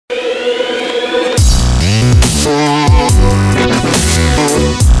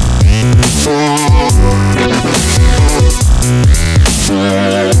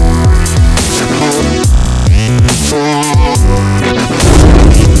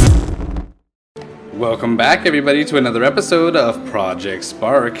Welcome back everybody to another episode of Project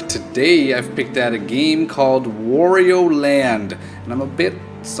Spark. Today I've picked out a game called Wario Land, and I'm a bit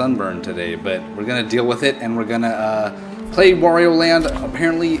sunburned today, but we're gonna deal with it and we're gonna play Wario Land,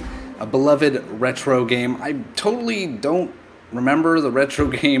 apparently a beloved retro game. I totally don't remember the retro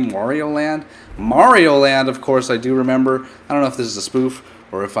game Wario Land. Mario Land, of course, I do remember. I don't know if this is a spoof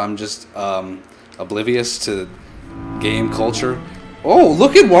or if I'm just oblivious to game culture. Oh,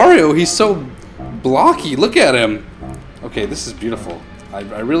 look at Wario, he's so blocky, look at him. Okay, this is beautiful. I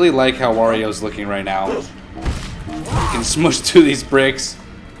really like how Wario's looking right now. He can smush through these bricks.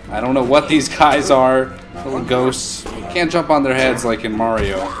 I don't know what these guys are. Little ghosts. You can't jump on their heads like in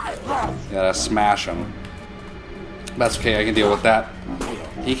Mario. You gotta smash them. That's okay, I can deal with that.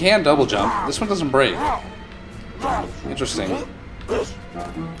 He can double jump. This one doesn't break. Interesting.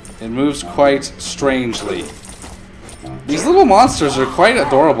 It moves quite strangely. These little monsters are quite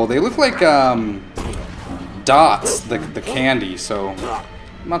adorable. They look like Dots, the candy, so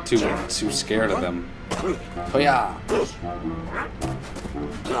I'm not too scared of them. Oh yeah.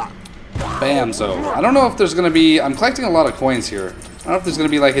 Bamzo. I don't know if there's gonna be. I'm collecting a lot of coins here. I don't know if there's gonna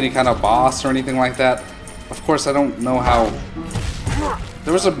be like any kind of boss or anything like that. Of course, I don't know how.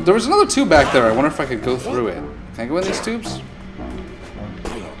 There was another tube back there. I wonder if I could go through it. Can I go in these tubes?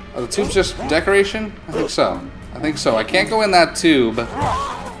 Are the tubes just decoration? I think so. I think so. I can't go in that tube.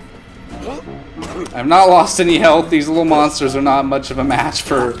 I've not lost any health. These little monsters are not much of a match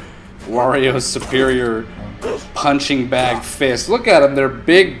for Wario's superior punching bag fists. Look at them. They're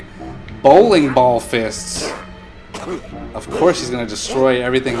big bowling ball fists. Of course he's going to destroy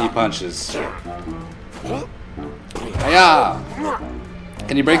everything he punches. Hiya!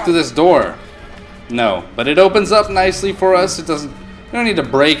 Can you break through this door? No. But it opens up nicely for us. It doesn't... We don't need to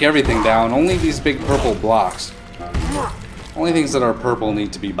break everything down. Only these big purple blocks. Only things that are purple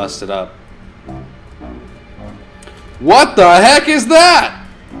need to be busted up. What the heck is that?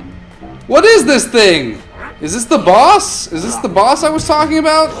 What is this thing? Is this the boss? Is this the boss I was talking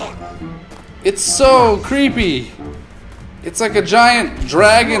about? It's so creepy. It's like a giant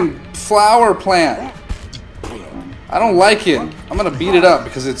dragon flower plant. I don't like it. I'm gonna beat it up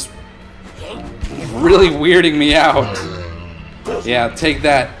because it's really weirding me out. Yeah, take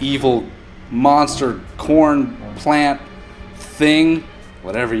that, evil monster corn plant thing.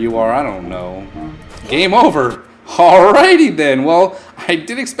 Whatever you are, I don't know. Game over. Alrighty then. Well, I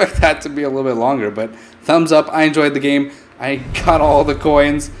did expect that to be a little bit longer, but thumbs up. I enjoyed the game. I got all the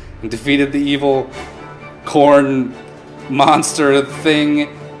coins and defeated the evil corn monster thing.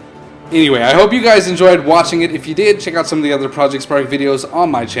 Anyway, I hope you guys enjoyed watching it. If you did, check out some of the other Project Spark videos on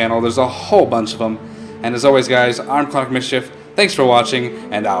my channel. There's a whole bunch of them. And as always, guys, I'm Mischief. Thanks for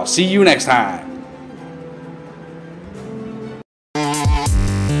watching, and I'll see you next time.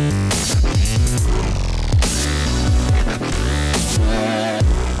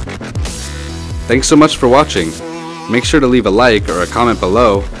 Thanks so much for watching. Make sure to leave a like or a comment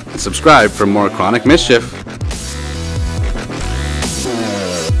below and subscribe for more Chronic Mischief.